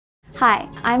Hi,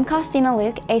 I'm Costina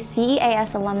Luke, a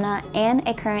CEAS alumna and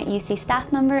a current UC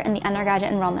staff member in the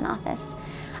Undergraduate Enrollment Office.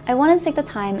 I wanted to take the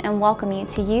time and welcome you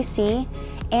to UC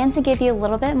and to give you a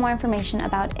little bit more information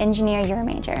about engineer your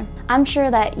major. I'm sure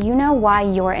that you know why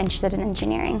you're interested in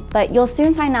engineering, but you'll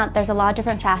soon find out there's a lot of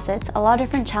different facets, a lot of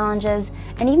different challenges,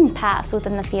 and even paths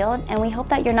within the field, and we hope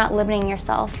that you're not limiting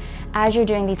yourself as you're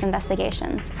doing these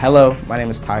investigations. Hello, my name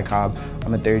is Ty Cobb.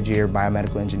 I'm a third-year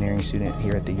biomedical engineering student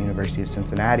here at the University of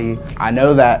Cincinnati. I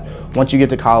know that once you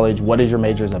get to college, what is your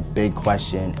major is a big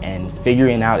question, and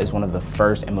figuring out is one of the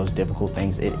first and most difficult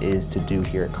things it is to do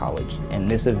here at college. And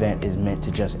this event is meant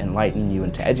to just enlighten you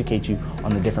and to educate you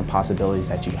on the different possibilities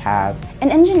that you have.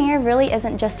 An engineer really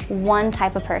isn't just one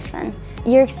type of person.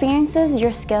 Your experiences,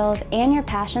 your skills, and your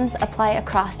passions apply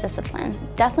across discipline.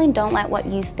 Definitely don't let what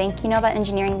you think you know about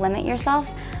engineering limit yourself.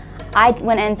 I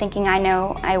went in thinking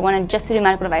I wanted just to do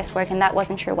medical device work, and that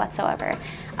wasn't true whatsoever.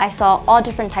 I saw all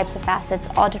different types of facets,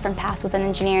 all different paths within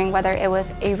engineering, whether it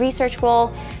was a research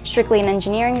role, strictly an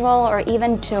engineering role, or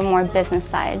even to a more business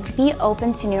side. Be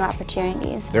open to new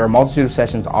opportunities. There are a multitude of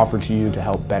sessions offered to you to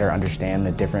help better understand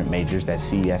the different majors that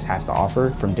CES has to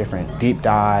offer, from different deep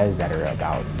dives that are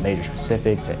about major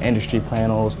specific to industry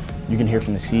panels. You can hear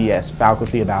from the CES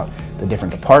faculty about the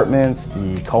different departments,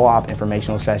 the co-op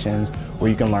informational sessions, where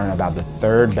you can learn about the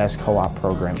third best co-op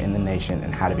program in the nation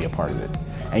and how to be a part of it.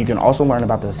 And you can also learn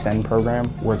about the Ascend program,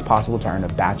 where it's possible to earn a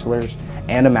bachelor's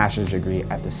and a master's degree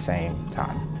at the same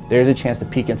time. There's a chance to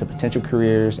peek into potential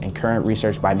careers and current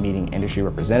research by meeting industry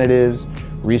representatives,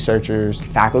 researchers,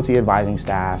 faculty advising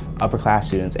staff, upper class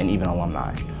students, and even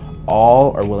alumni.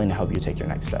 All are willing to help you take your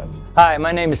next step. Hi,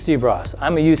 my name is Steve Ross.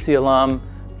 I'm a UC alum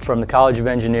from the College of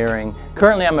Engineering.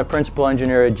 Currently, I'm a principal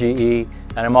engineer at GE,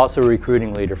 and I'm also a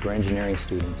recruiting leader for engineering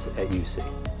students at UC.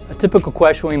 A typical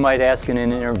question we might ask in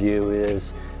an interview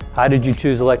is, how did you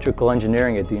choose electrical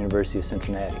engineering at the University of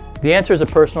Cincinnati? The answer is a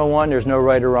personal one. There's no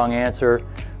right or wrong answer,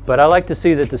 but I like to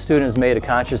see that the student has made a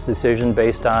conscious decision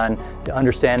based on the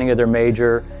understanding of their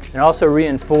major and also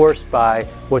reinforced by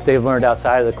what they've learned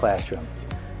outside of the classroom.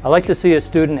 I like to see a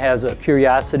student has a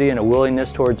curiosity and a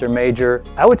willingness towards their major.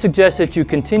 I would suggest that you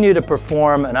continue to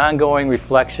perform an ongoing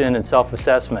reflection and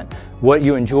self-assessment, what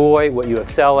you enjoy, what you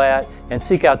excel at, and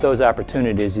seek out those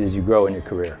opportunities as you grow in your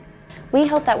career. We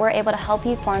hope that we're able to help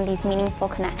you form these meaningful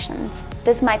connections.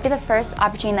 This might be the first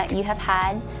opportunity that you have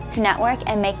had to network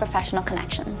and make professional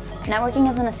connections. Networking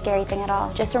isn't a scary thing at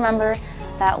all. Just remember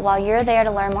that while you're there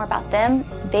to learn more about them,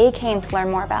 they came to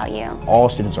learn more about you. All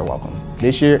students are welcome.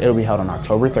 This year, it'll be held on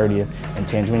October 30th in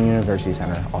Tangerine University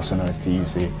Center, also known as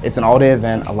TUC. It's an all-day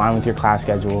event aligned with your class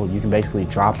schedule. You can basically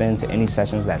drop into any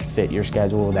sessions that fit your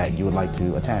schedule that you would like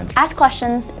to attend. Ask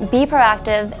questions, be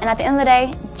proactive, and at the end of the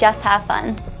day, just have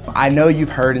fun. I know you've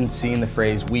heard and seen the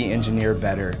phrase, "we engineer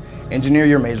better." Engineer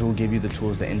your major will give you the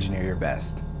tools to engineer your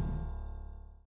best.